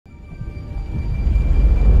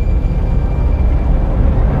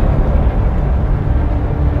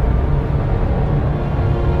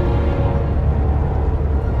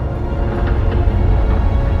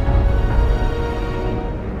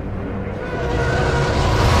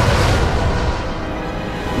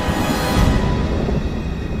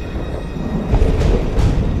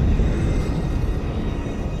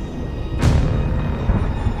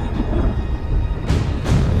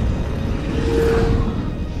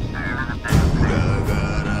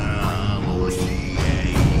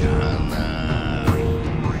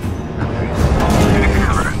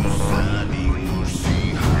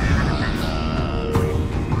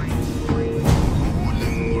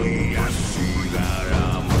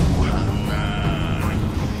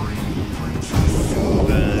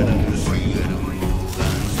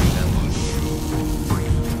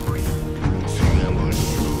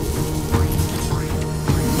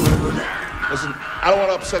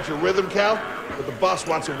upset your rhythm, Cal, but the boss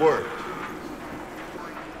wants a word.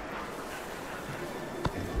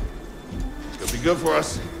 It's gonna be good for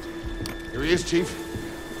us. Here he is, Chief.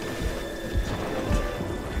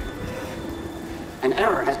 An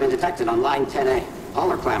error has been detected on line 10A.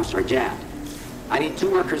 All our clamps are jammed. I need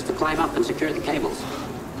 2 workers to climb up and secure the cables.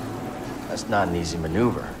 That's not an easy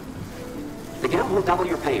maneuver. The guild will double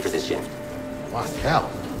your pay for this shift. Wow,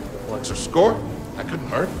 Cal. Well, extra score? That couldn't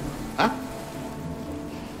hurt. Huh?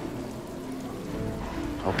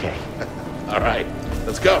 Okay. All right,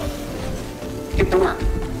 let's go. Get to work.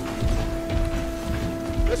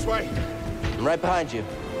 This way. I'm right behind you.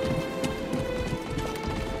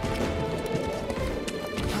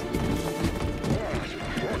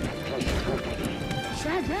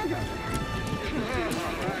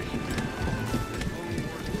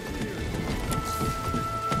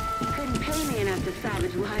 Couldn't pay me enough to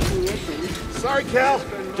salvage live munitions. Sorry, Cal.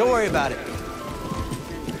 Don't worry about it.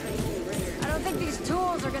 I don't think these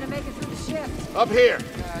tools are gonna make it through the shift. Up here.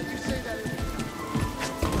 You say that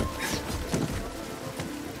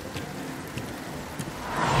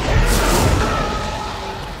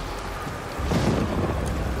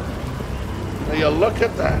Now you look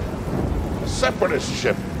at that. A separatist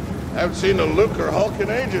ship. I haven't seen a Luke or Hulk in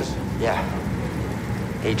ages. Yeah.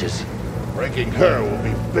 Ages. Breaking her will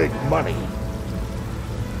be big money.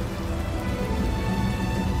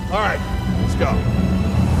 All right, let's go.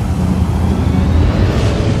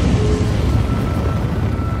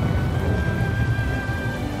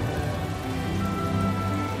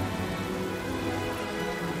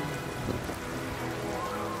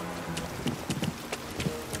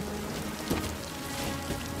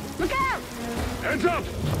 Look out! Hands up!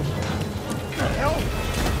 What the hell?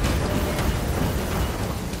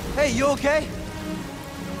 Hey, you okay?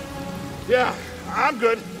 Yeah, I'm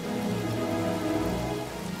good.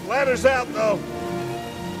 Ladder's out, though.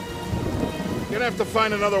 Gonna have to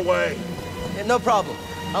find another way. Yeah, no problem.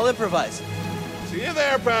 I'll improvise. See you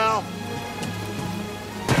there, pal.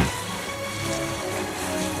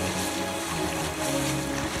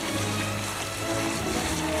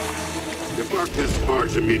 Depart this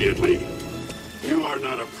barge immediately. You are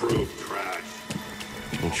not approved trash.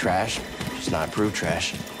 I'm trash, just not approved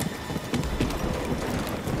trash.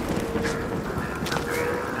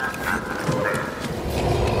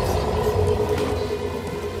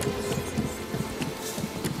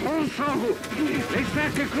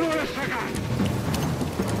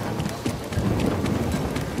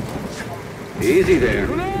 Easy there.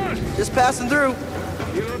 Just passing through.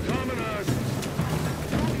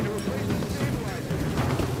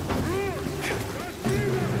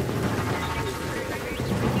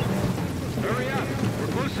 Hurry up. We're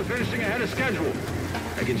close to finishing ahead of schedule.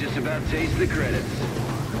 I can just about taste the credits.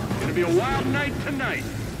 It's gonna be a wild night tonight.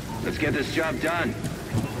 Let's get this job done.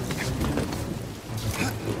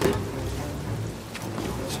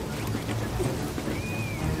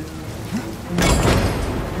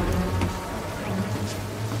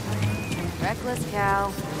 Reckless,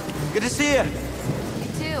 Cal. Good to see you. You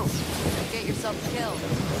too. Don't get yourself killed.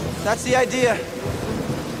 That's the idea.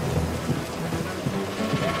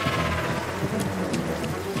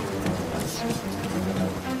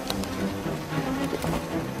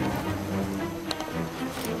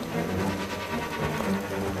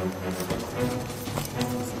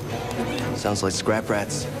 Sounds like scrap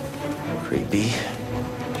rats. Creepy.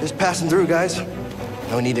 Just passing through, guys.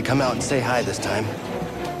 No need to come out and say hi this time.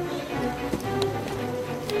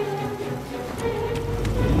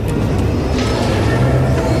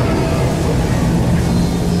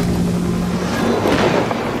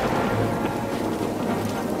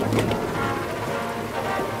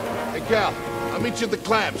 Hey, Cal, I'll meet you at the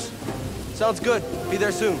clamps. Sounds good. Be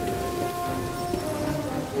there soon.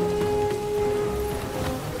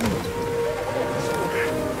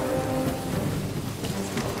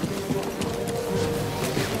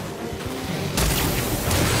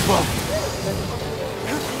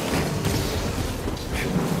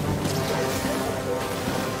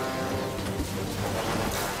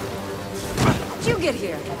 How'd you get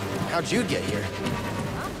here? How'd you get here?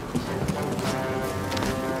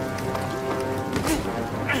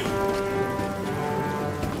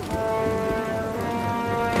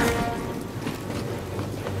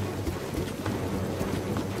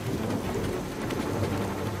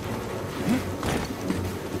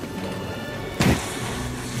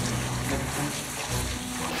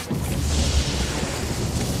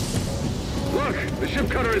 Look, the ship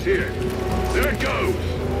cutter is here. There it goes.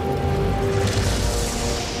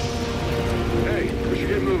 Hey, we should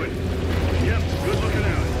get moving. Yep, good looking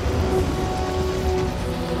out.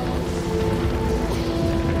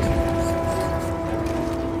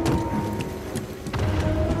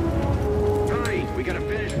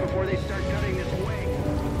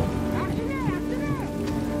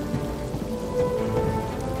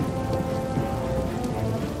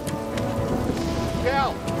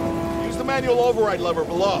 manual override lever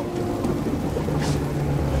below.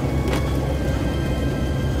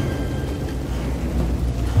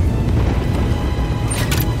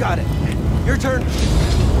 Got it. Your turn.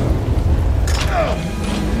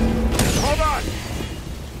 Hold on.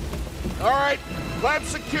 All right, clamp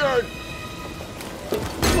secured.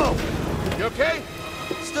 Whoa. You okay?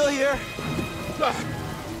 Still here.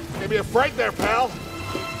 Gave me a fright there, pal.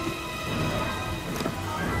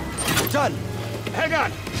 Done. Hang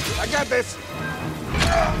on. I got this.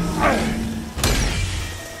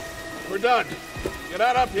 We're done. Get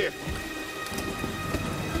out up here.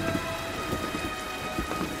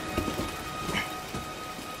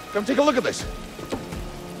 Come take a look at this.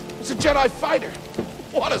 It's a Jedi fighter.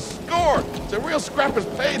 What a score! It's a real scrapper's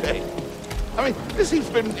payday. I mean, this heap's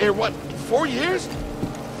been here, what, 4 years?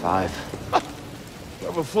 5.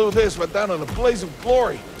 Whoever flew this went down in a blaze of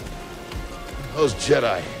glory. Those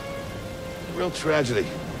Jedi. Real tragedy.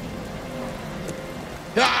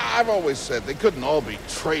 Yeah, I've always said they couldn't all be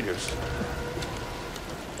traitors.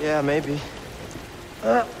 Yeah, maybe.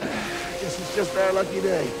 Guess it's just our lucky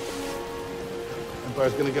day.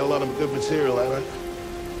 Empire's gonna get a lot of good material out of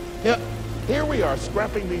it. Yeah, here we are,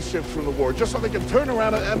 scrapping these ships from the war, just so they can turn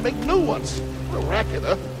around and make new ones. What a racket,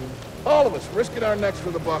 huh? All of us risking our necks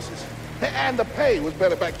for the bosses. And the pay was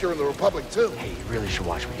better back during the Republic, too. Hey, you really should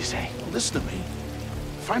watch what you say. Listen to me.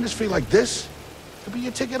 Find us free like this, could be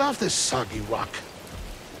your ticket off this soggy rock.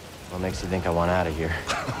 What makes you think I want out of here?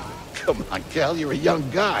 Come on, Cal, you're a young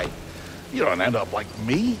guy. You don't end up like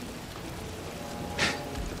me.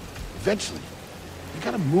 Eventually, you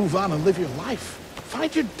gotta move on and live your life.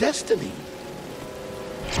 Find your destiny.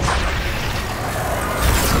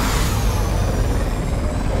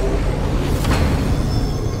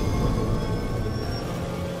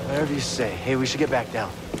 Whatever you say. Hey, we should get back down.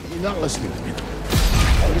 You're not listening to me.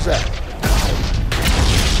 What was that?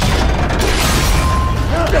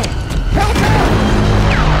 Help me!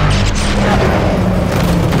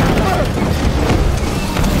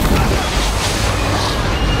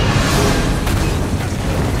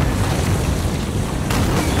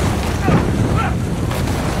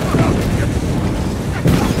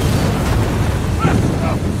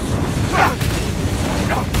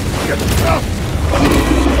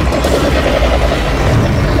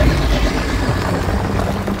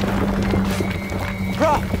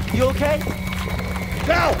 Bro, you okay?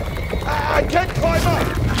 Cal! I can't climb up!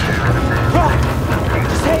 Bro,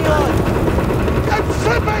 just hang on! I'm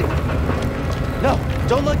slipping! No,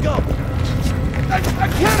 don't let go! I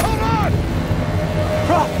can't hold on!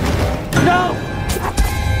 Bro, no!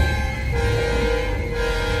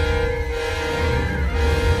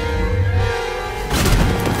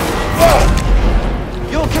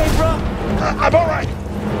 You okay, bro? I'm all right.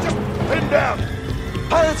 Just pinned down.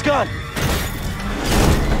 Pilot's gone.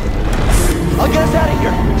 I'll get us out of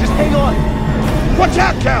here. Just hang on. Watch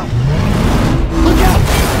out, Cal! Look out!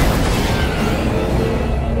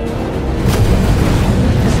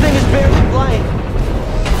 This thing is barely flying.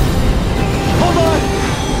 Hold on!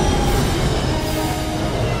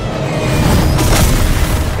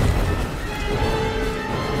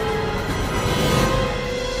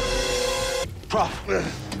 Prof,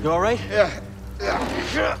 you all right? Yeah.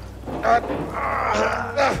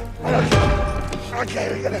 Okay,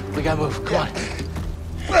 We gotta move. Come on.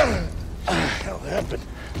 What the hell happened?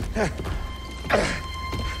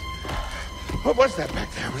 What was that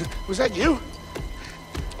back there? Was that you?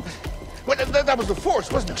 Well, that was the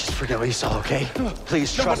Force, wasn't it? Just forget what you saw, okay?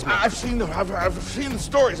 Please trust me. I've seen the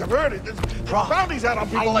stories. I've heard it. There's bounties out on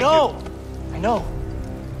people like you. I know.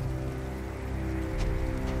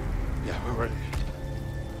 Yeah, we're ready.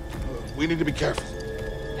 We need to be careful.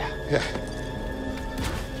 Yeah.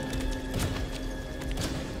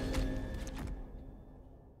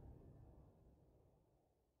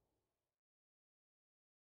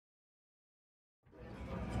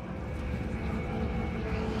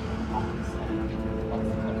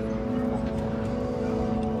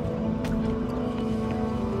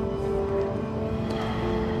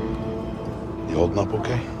 You holding up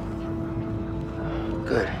okay?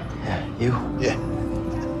 Good. Yeah, you? Yeah.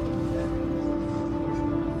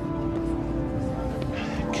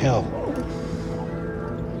 Cal,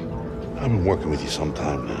 I've been working with you some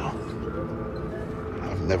time now.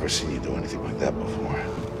 I've never seen you do anything like that before.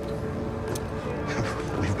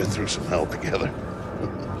 We've been through some hell together.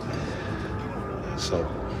 So,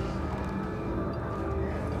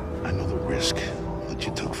 I know the risk that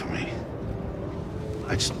you took for me.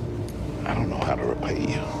 I don't know how to repay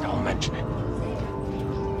you. Don't mention it.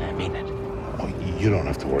 I mean it. Oh, you don't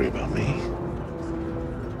have to worry about me.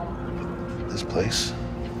 This place,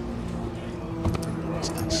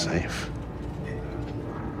 it's not safe.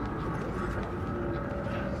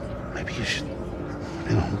 maybe you should,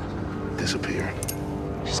 disappear.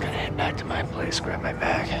 Just gotta head back to my place, grab my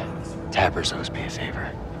bag. Tappers owes me a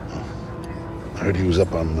favor. I heard he was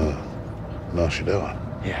up on, Nar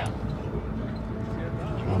Shaddaa. Yeah.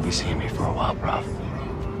 You won't be seeing me for a while, Prof.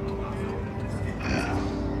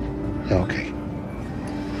 Yeah, okay.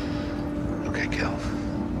 Okay, Cal.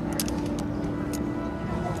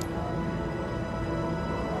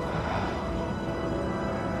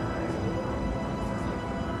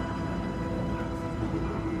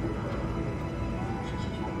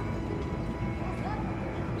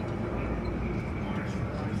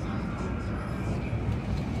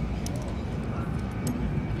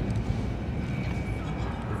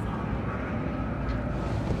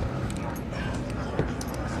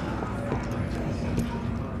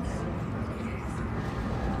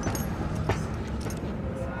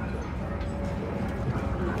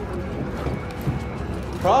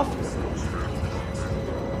 Prof?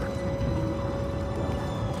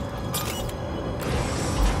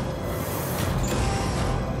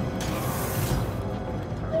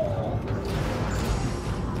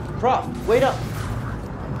 Prof, wait up!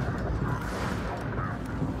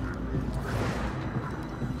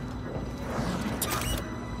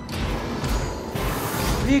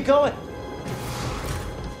 Where are you going?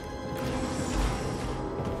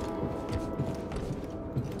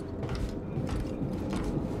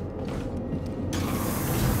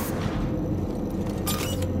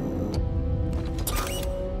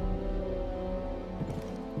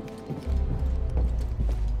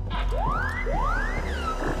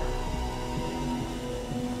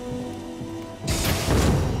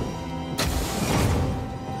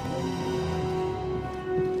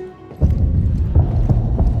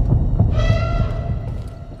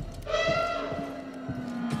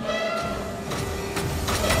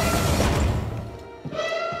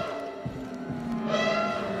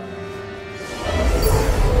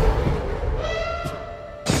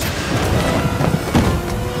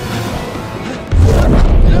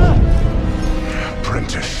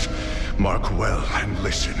 Mark well and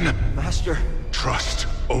listen. Master. Trust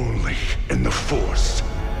only in the Force.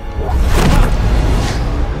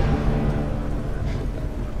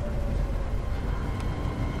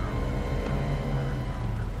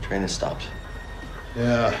 Train has stopped.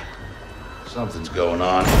 Yeah, something's going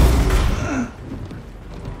on.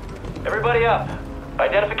 Everybody up.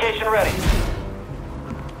 Identification ready.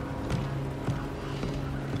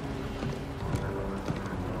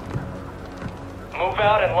 Move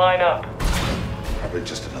out and line up. Probably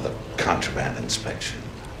just another contraband inspection.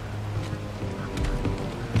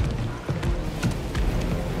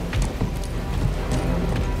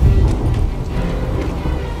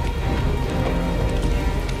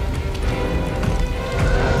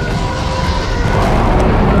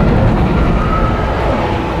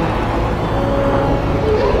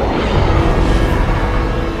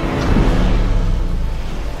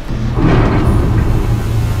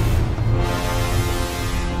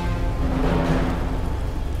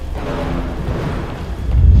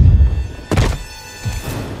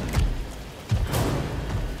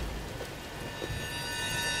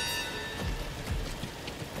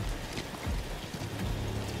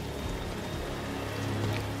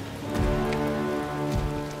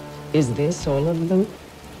 Is this all of them?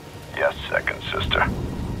 Yes, second sister.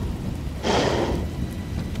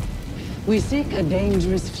 We seek a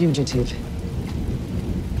dangerous fugitive.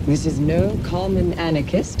 This is no common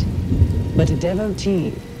anarchist, but a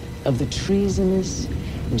devotee of the treasonous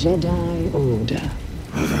Jedi Order.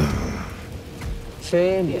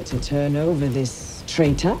 Failure to turn over this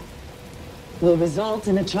traitor will result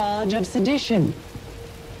in a charge of sedition.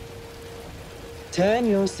 Turn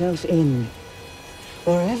yourself in,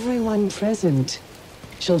 or everyone present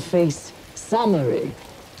shall face summary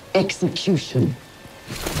execution.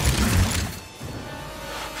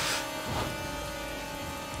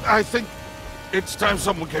 I think it's time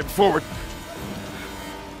someone came forward.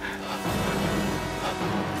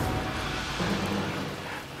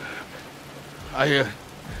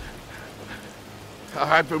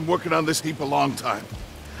 I've been working on this heap a long time.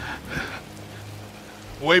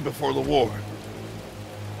 Way before the war.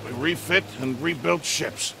 We refit and rebuilt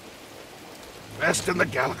ships. Best in the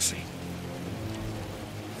galaxy.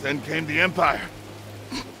 Then came the Empire.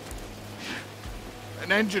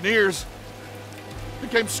 And engineers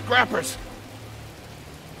became scrappers.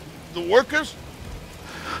 The workers,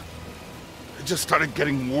 they just started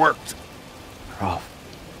getting worked. Prof.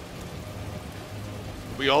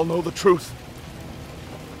 We all know the truth.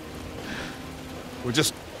 We're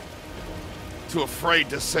just too afraid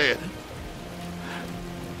to say it.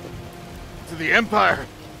 To the Empire,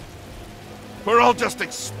 We're all just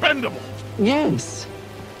expendable. Yes,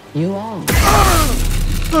 you are.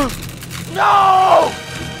 No!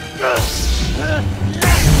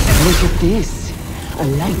 Look at this. A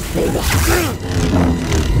lightsaber.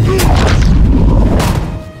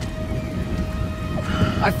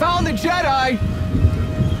 I found the Jedi!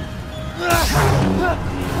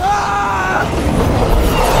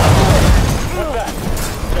 Move back.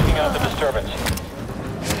 Checking out the disturbance.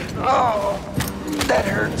 Oh, that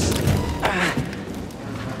hurts.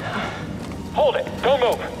 Hold it. Don't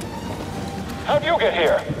move. How'd you get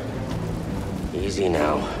here? Easy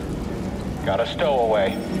now. Got a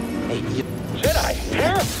stowaway. Hey, you... Jedi,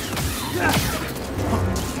 here?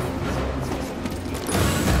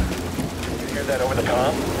 You hear that over the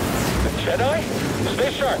comm? The Jedi?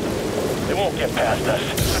 Stay sharp. They won't get past us.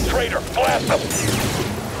 The traitor, blast them!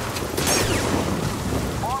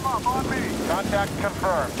 Form up on me. Contact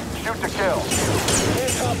confirmed. Shoot to kill.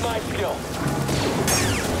 Can't top my skill.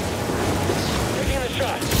 Taking the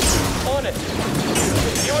shot. On it.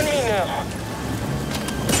 It's you and me now.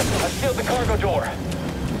 I sealed the cargo door.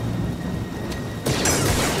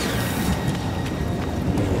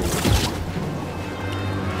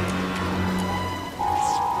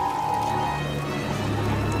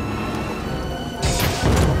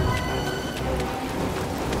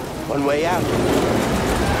 One way out.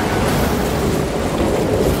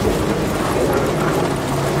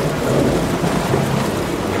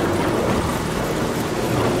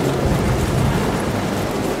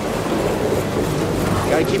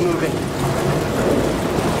 Gotta keep moving.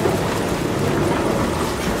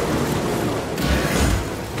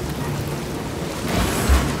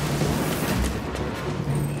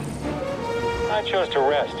 I chose to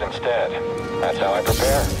rest instead. That's how I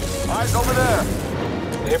prepare. Eyes over there.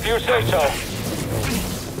 If you say so.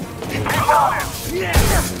 He's on him!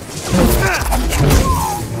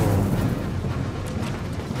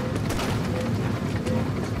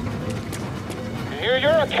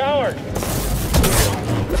 You're a coward!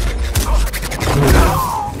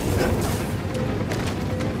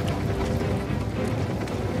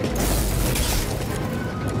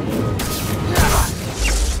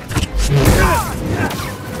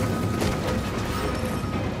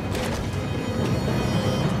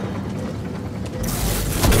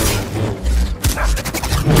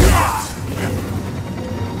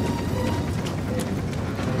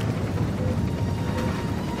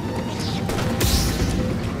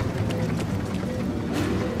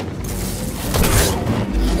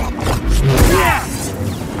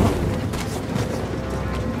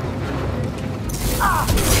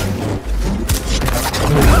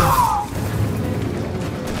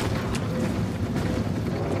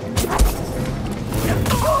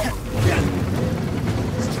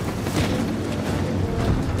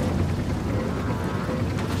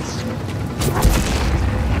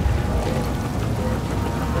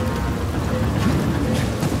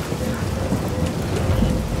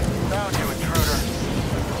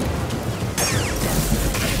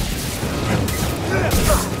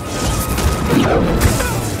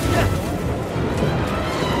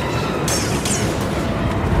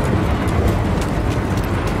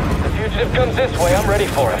 Comes this way, I'm ready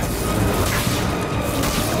for it.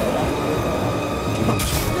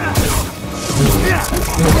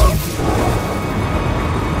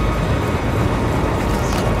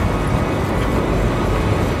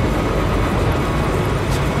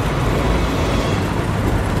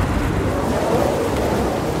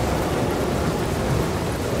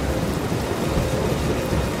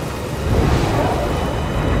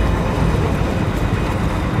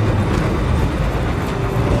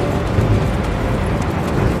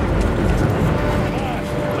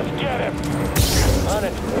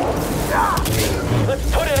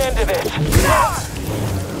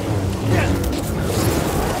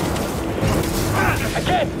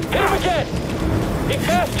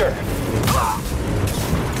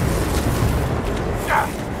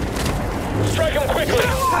 Strike him quickly!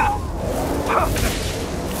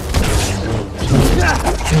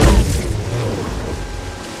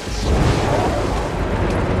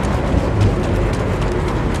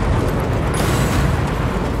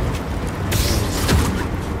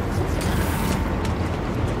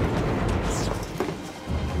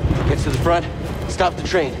 Get to the front, stop the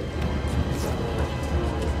train.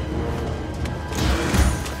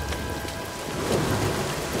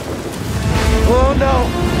 Oh no!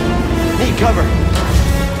 Need cover.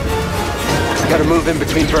 Gotta move in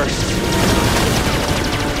between bursts.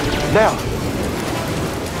 Now!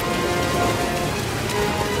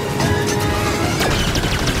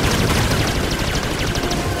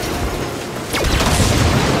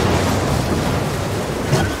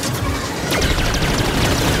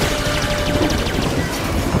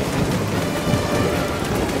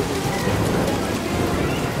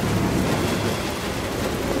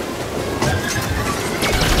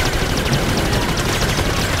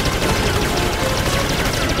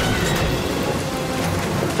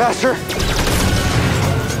 Faster!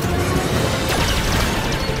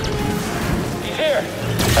 He's here!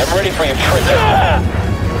 I'm ready for your trick.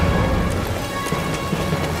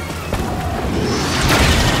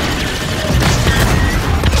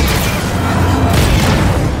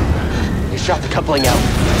 He shot the coupling out.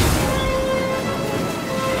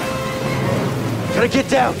 Gotta get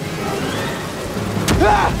down!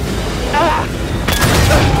 Ah! Ah!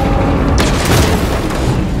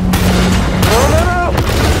 No, no, no!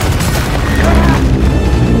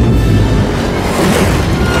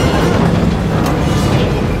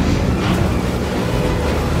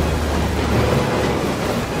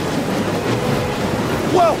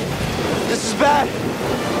 Whoa! This is bad!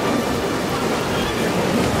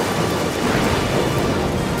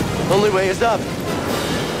 Only way is up.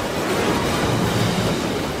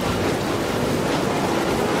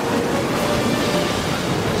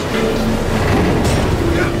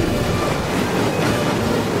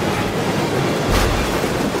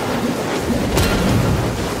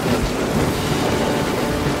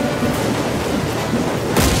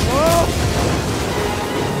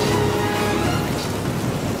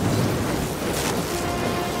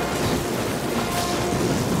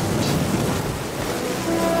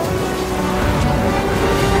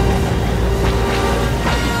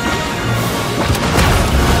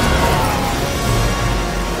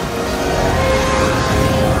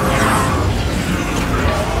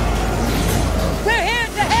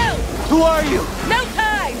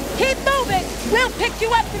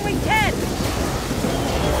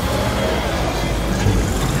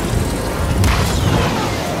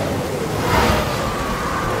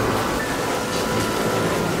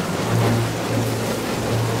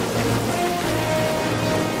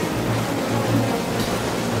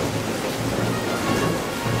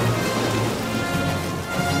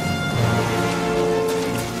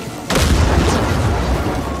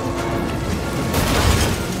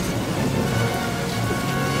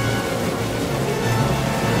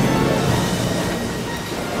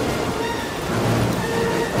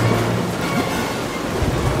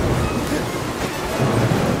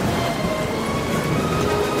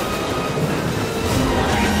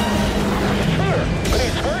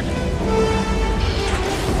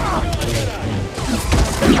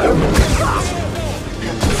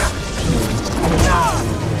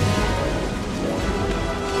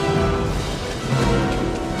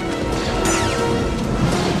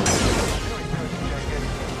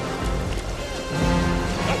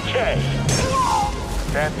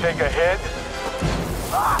 Can't take a hit?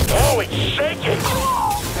 Oh, it's shaking!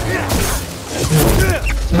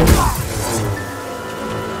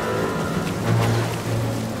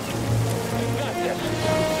 You got this.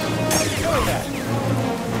 Doing that.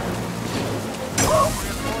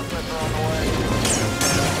 Reinforcements are on the way.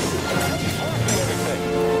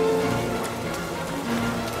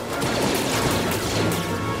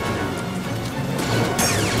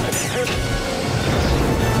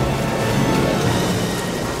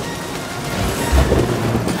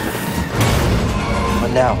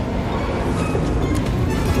 Now.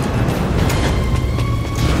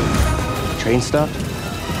 Train stopped?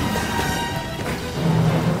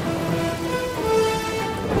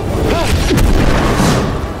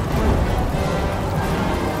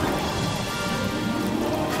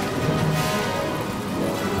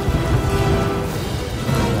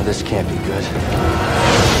 Now this can't be good.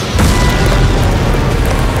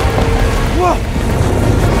 Whoa!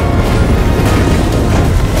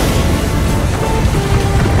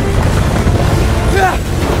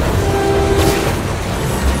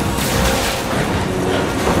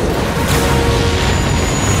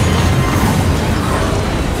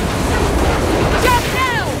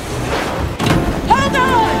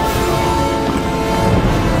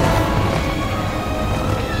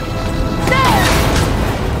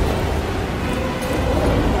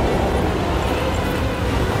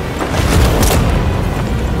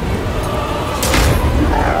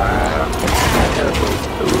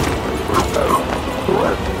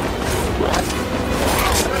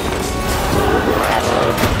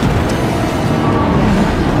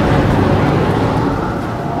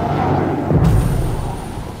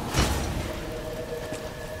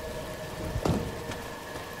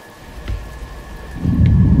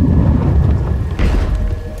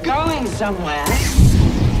 Somewhere.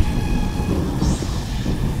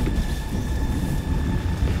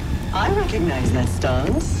 I recognize that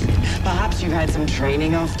stance. Perhaps you had some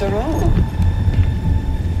training after all.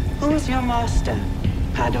 Who is your master,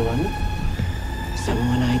 Padawan?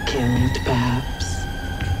 Someone I killed, perhaps?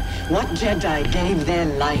 What Jedi gave their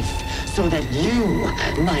life so that you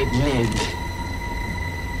might live?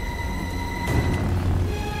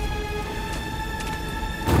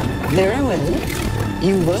 Very well.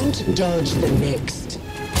 You won't dodge the next.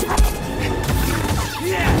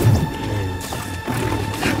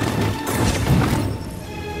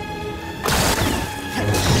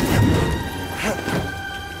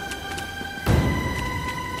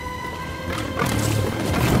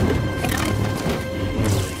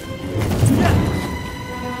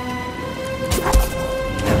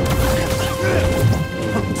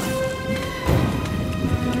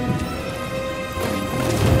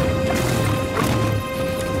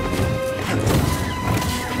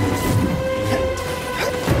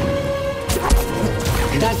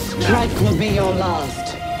 That strike will be your last.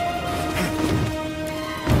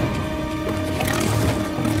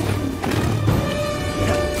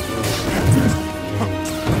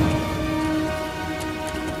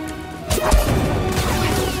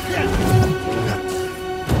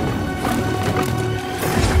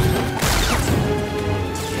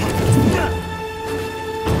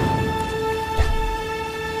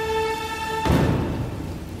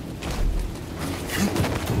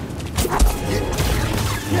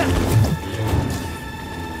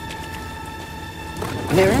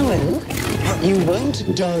 Very well. You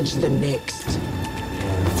won't dodge the next.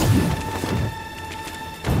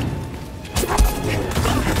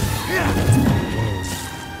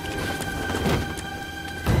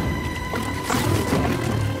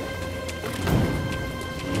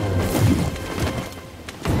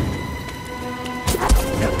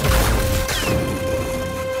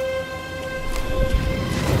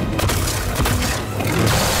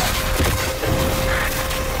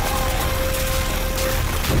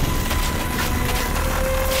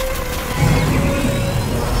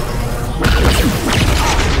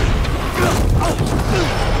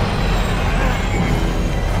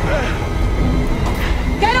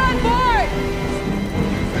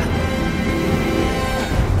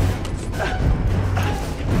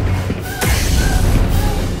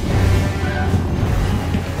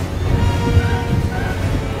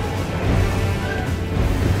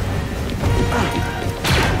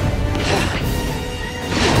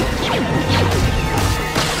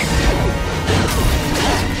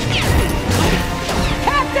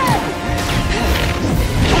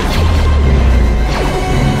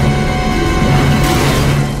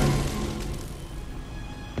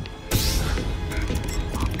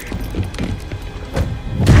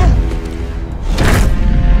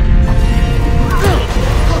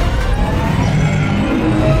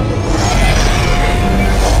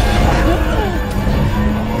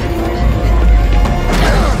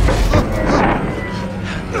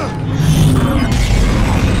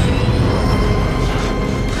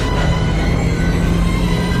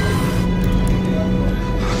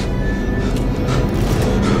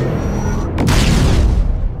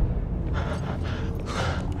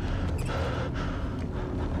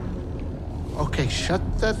 Okay, shut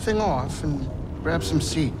that thing off and grab some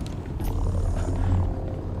seat.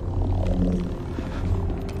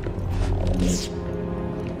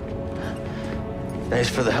 Thanks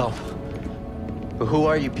for the help. But who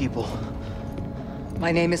are you people?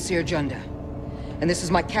 My name is Cere Junda, and this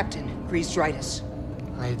is my captain, Greez Dritus.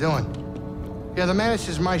 How you doing? Yeah, the Mantis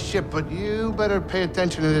is my ship, but you better pay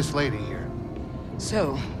attention to this lady here.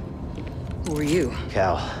 So, who are you?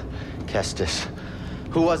 Cal Kestis.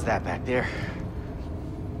 Who was that back there?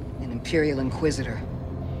 An Imperial Inquisitor.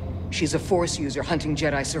 She's a Force user hunting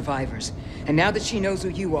Jedi survivors. And now that she knows who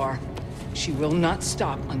you are, she will not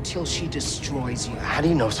stop until she destroys you. How do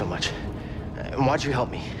you know so much? And why'd you help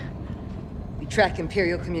me? We track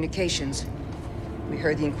Imperial communications. We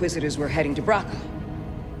heard the Inquisitors were heading to Bracca,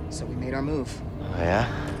 so we made our move. Oh, yeah?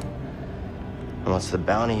 And what's the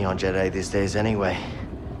bounty on Jedi these days anyway?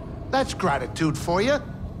 That's gratitude for you.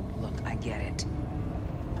 Look, I get it.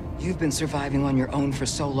 You've been surviving on your own for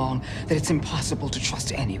so long that it's impossible to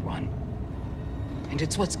trust anyone. And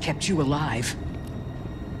it's what's kept you alive.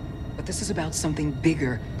 But this is about something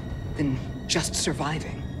bigger than just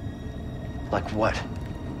surviving. Like what?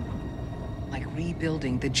 Like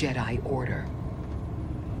rebuilding the Jedi Order.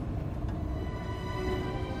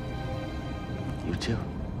 You too?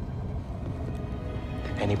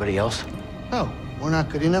 Anybody else? Oh, we're not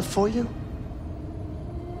good enough for you?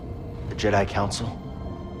 The Jedi Council?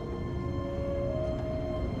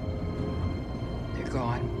 They're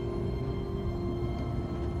gone.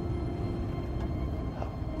 Oh.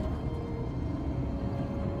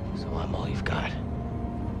 So I'm all you've got.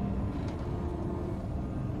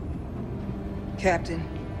 Captain,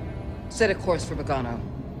 set a course for Bogano.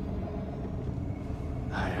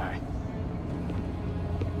 Aye, aye.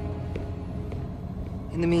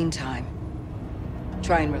 In the meantime,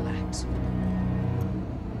 try and relax.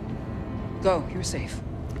 Go, you're safe.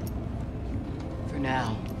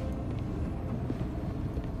 now.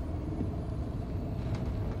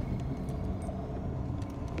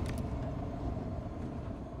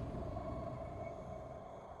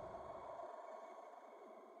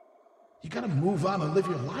 You gotta move on and live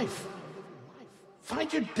your life.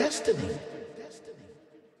 Find your destiny.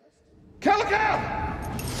 Calico!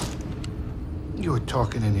 You were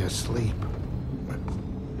talking in your sleep.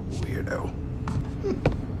 Weirdo.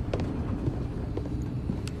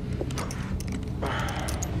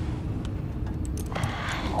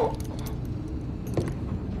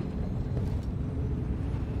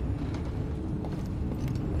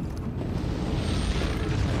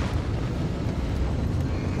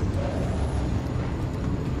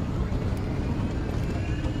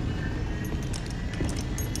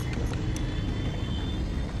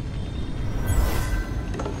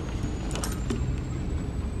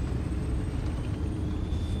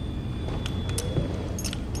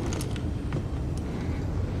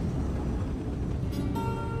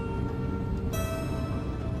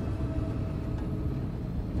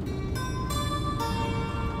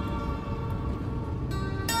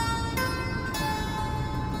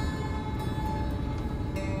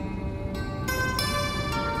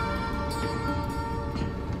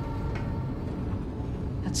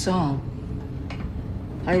 Song.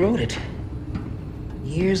 I wrote it.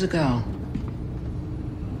 Years ago.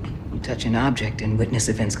 You touch an object and witness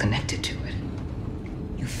events connected to it.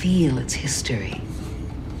 You feel its history.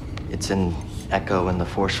 It's an echo in the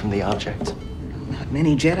Force from the object. Not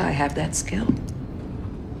many Jedi have that skill.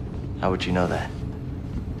 How would you know that?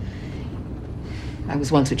 I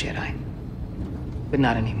was once a Jedi, but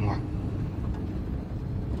not anymore.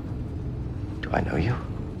 Do I know you?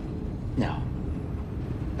 No.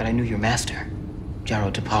 But I knew your master,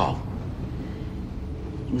 Jaro Tapal.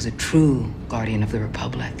 He was a true guardian of the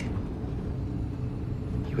Republic.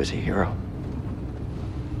 He was a hero.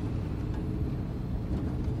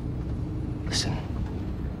 Listen.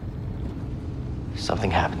 Something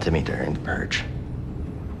happened to me during the Purge.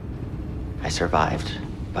 I survived,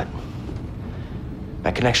 but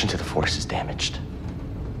my connection to the Force is damaged.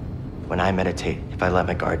 When I meditate, if I let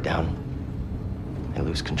my guard down, I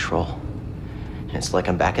lose control. And it's like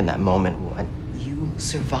I'm back in that moment when... You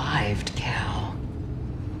survived, Cal.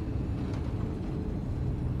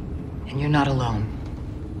 And you're not alone.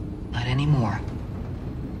 Not anymore.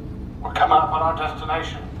 We're coming up on our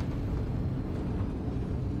destination.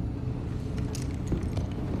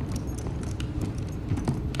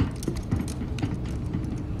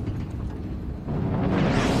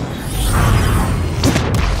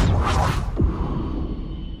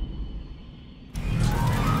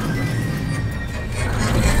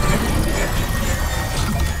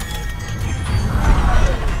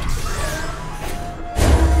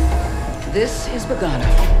 This is Bogano.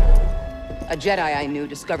 A Jedi I knew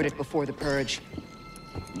discovered it before the Purge.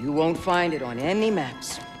 You won't find it on any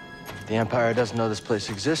maps. The Empire doesn't know this place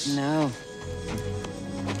exists? No.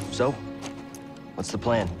 So? What's the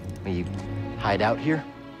plan? Will you hide out here?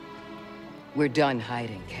 We're done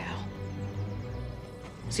hiding, Cal.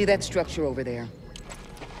 See that structure over there?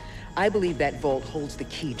 I believe that vault holds the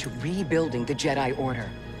key to rebuilding the Jedi Order.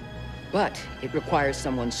 But it requires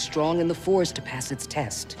someone strong in the Force to pass its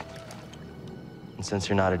test. And since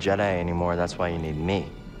you're not a Jedi anymore, that's why you need me.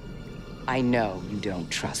 I know you don't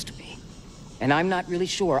trust me. And I'm not really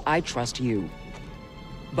sure I trust you.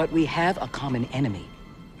 But we have a common enemy.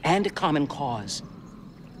 And a common cause.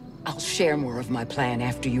 I'll share more of my plan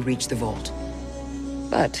after you reach the vault.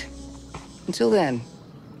 But, until then,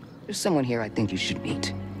 there's someone here I think you should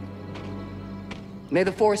meet. May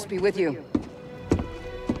the Force be with you.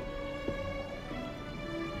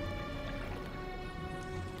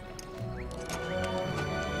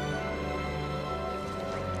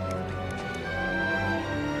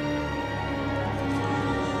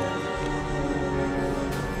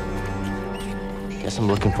 Guess I'm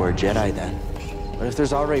looking for a Jedi then. But if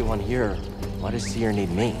there's already one here, why does Cere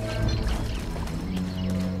need me?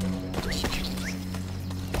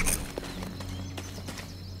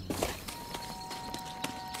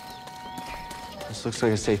 This looks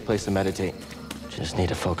like a safe place to meditate. Just need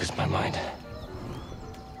to focus my mind.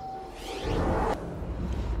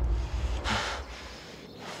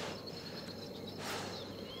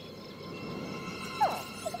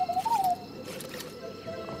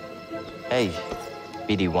 Hey,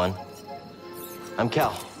 BD1. I'm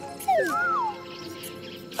Cal.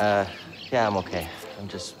 Yeah, I'm okay.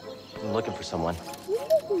 I'm looking for someone.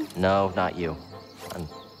 No, not you. I'm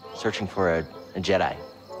searching for a Jedi,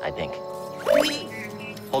 I think.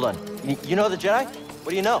 Hold on. You know the Jedi?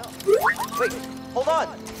 What do you know? Wait, hold on!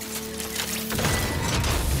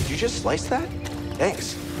 Did you just slice that?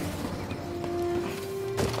 Thanks.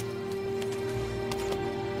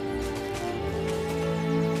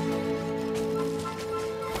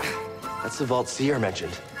 That's the vault Cere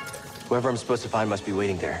mentioned. Whoever I'm supposed to find must be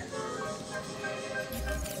waiting there.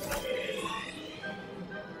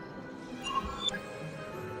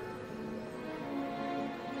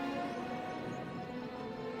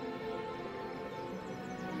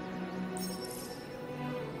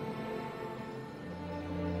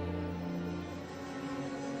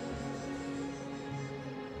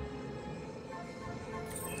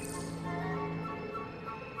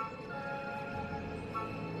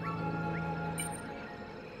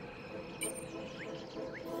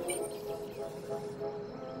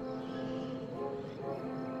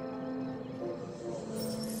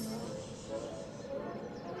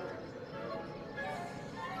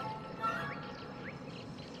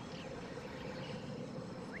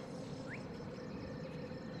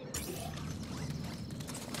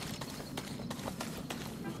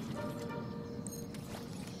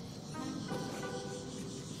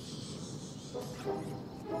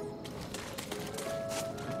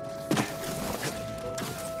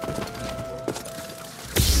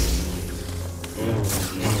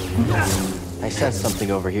 I sense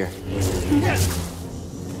something over here.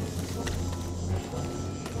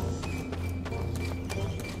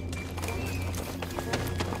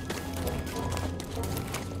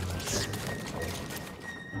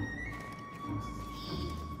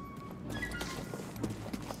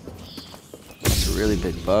 It's a really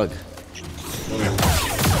big bug.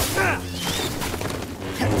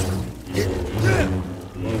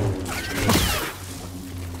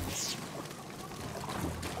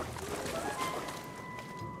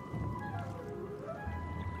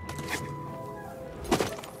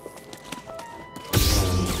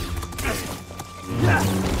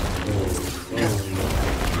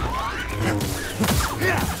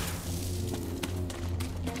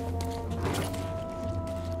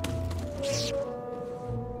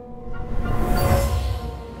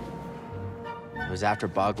 After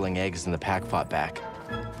boggling eggs and the pack fought back.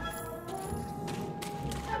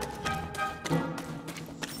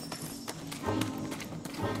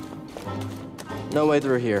 No way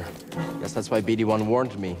through here. Guess that's why BD1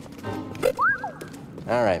 warned me.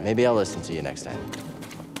 All right, maybe I'll listen to you next time.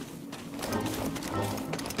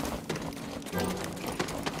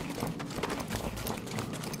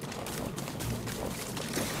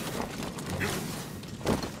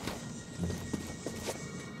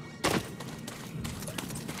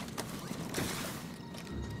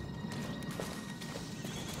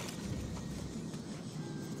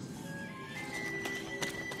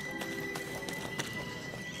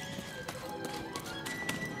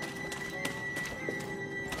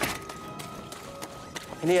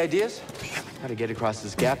 Any ideas? Gotta get across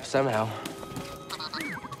this gap somehow.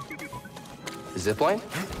 A zipline?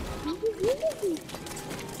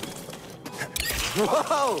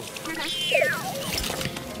 Whoa!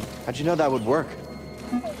 How'd you know that would work?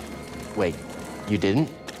 Wait, you didn't?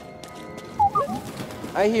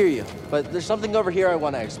 I hear you, but there's something over here I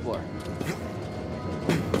want to explore.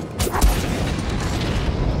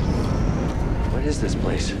 What is this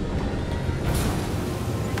place?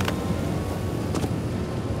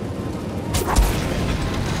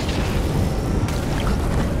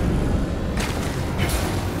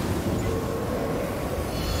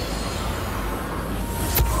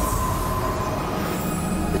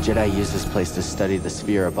 The Jedi used this place to study the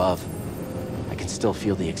sphere above. I can still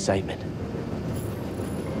feel the excitement.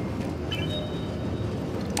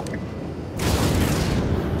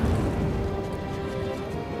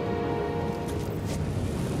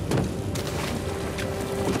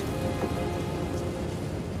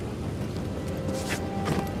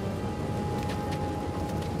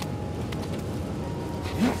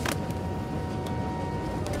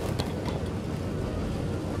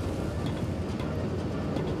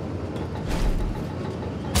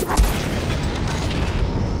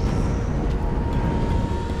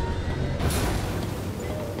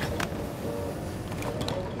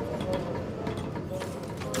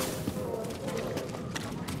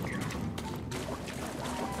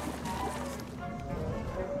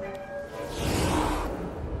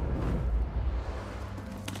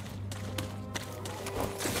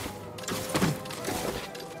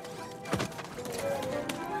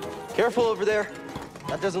 Careful over there.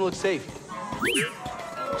 That doesn't look safe.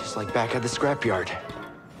 Just like back at the scrapyard.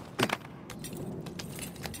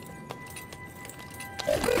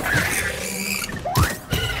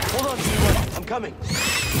 Hold on, BD1. I'm coming.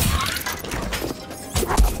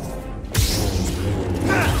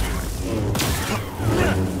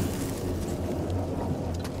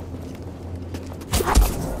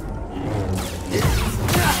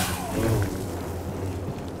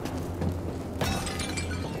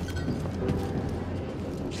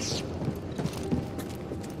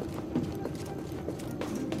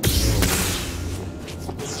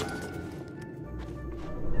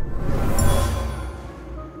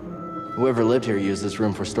 Whoever lived here used this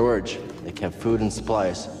room for storage. They kept food and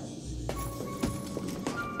supplies.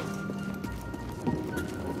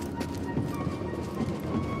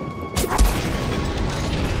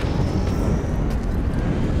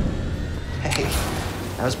 Hey,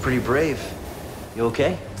 that was pretty brave. You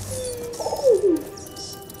okay?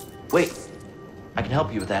 Wait, I can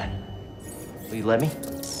help you with that. Will you let me?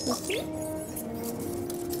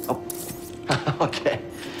 Oh, okay.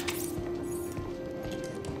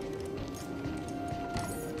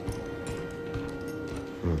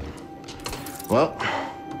 Well,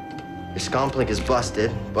 your scomplink is busted,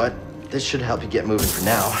 but this should help you get moving for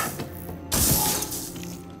now.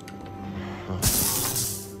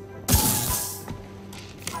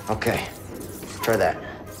 Okay, try that.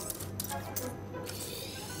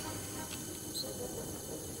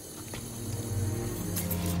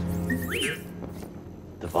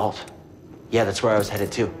 The vault. Yeah, that's where I was headed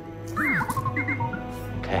to.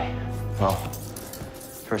 Okay, well,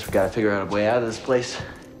 first we gotta figure out a way out of this place.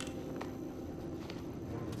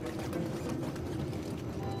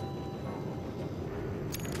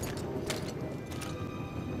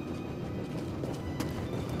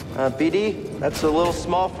 BD, that's a little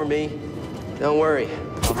small for me. Don't worry,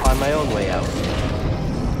 I'll find my own way out.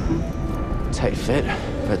 Tight fit,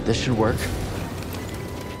 but this should work.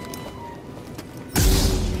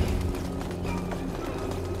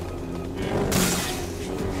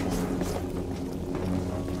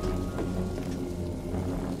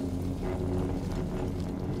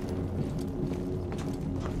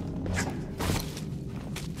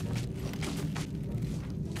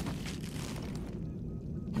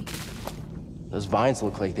 Those vines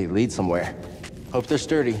look like they lead somewhere. Hope they're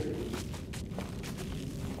sturdy.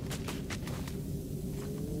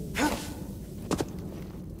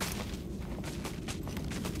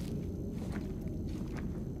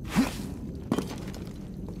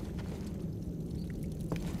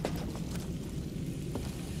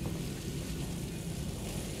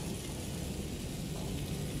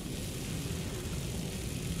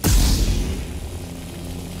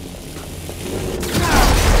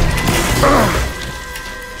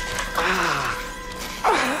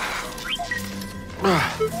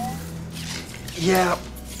 Yeah,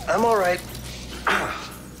 I'm all right.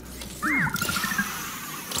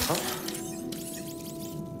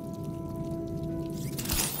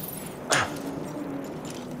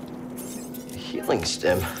 Healing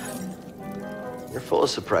stem. You're full of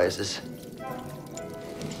surprises.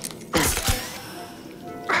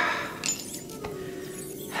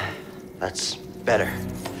 That's better.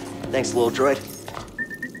 Thanks, little droid.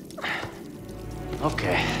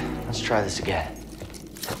 Okay, let's try this again.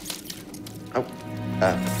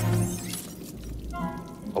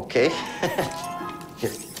 Okay.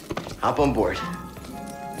 Here, hop on board.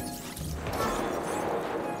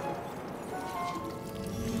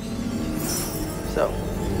 So,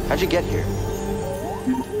 how'd you get here?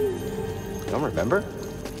 Don't remember?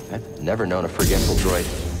 I've never known a forgetful droid.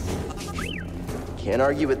 Can't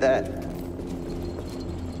argue with that.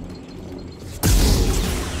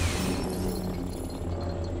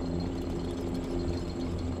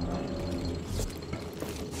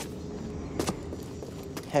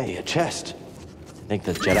 Hey, a chest. Think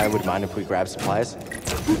the Jedi would mind if we grab supplies?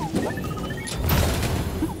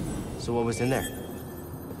 So what was in there?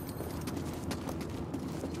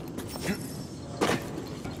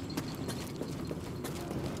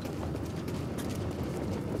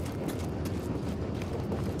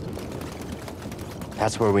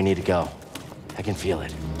 That's where we need to go. I can feel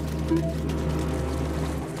it.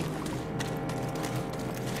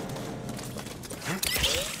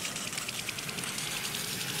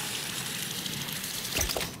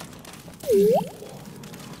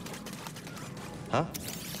 Huh?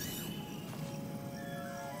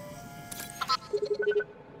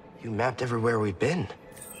 You mapped everywhere we've been.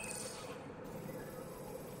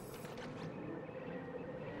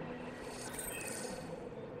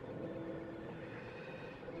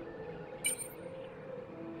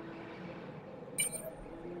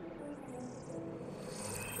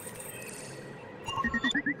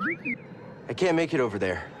 I can't make it over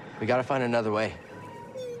there. We gotta find another way.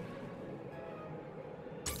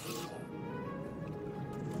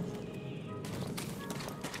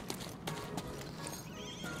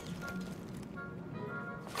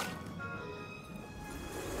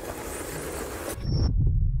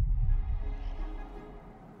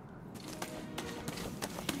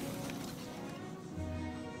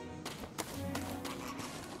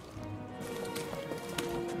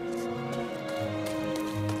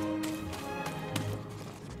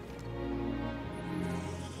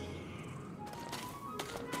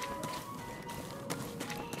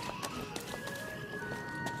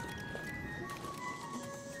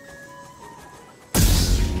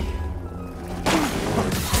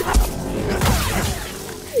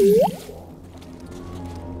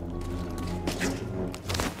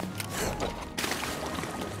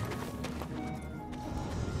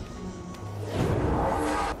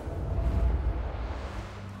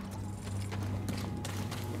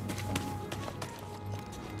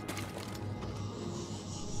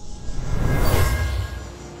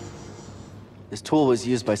 This tool was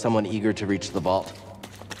used by someone eager to reach the vault.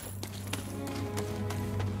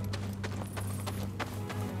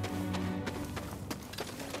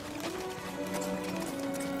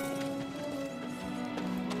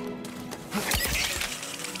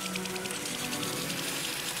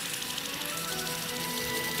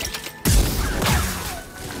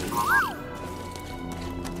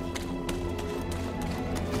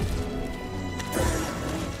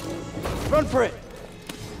 Run for it!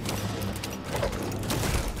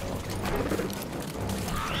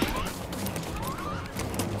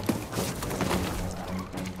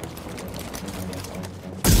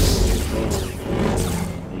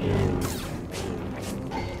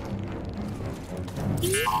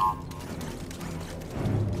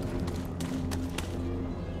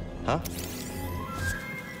 Huh?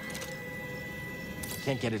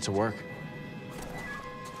 Can't get it to work.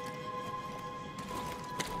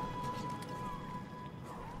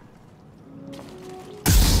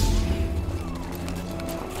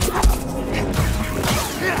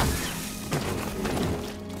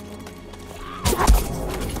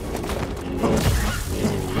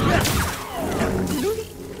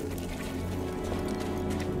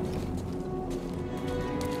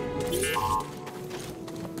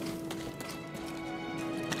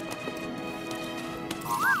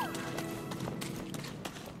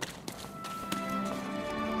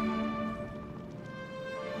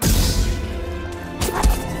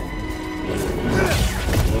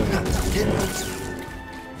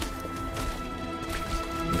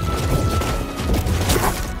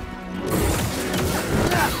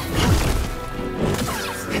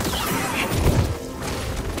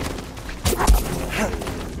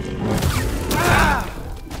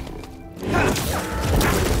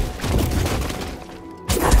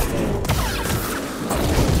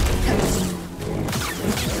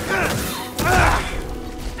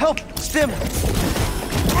 Help! Stim!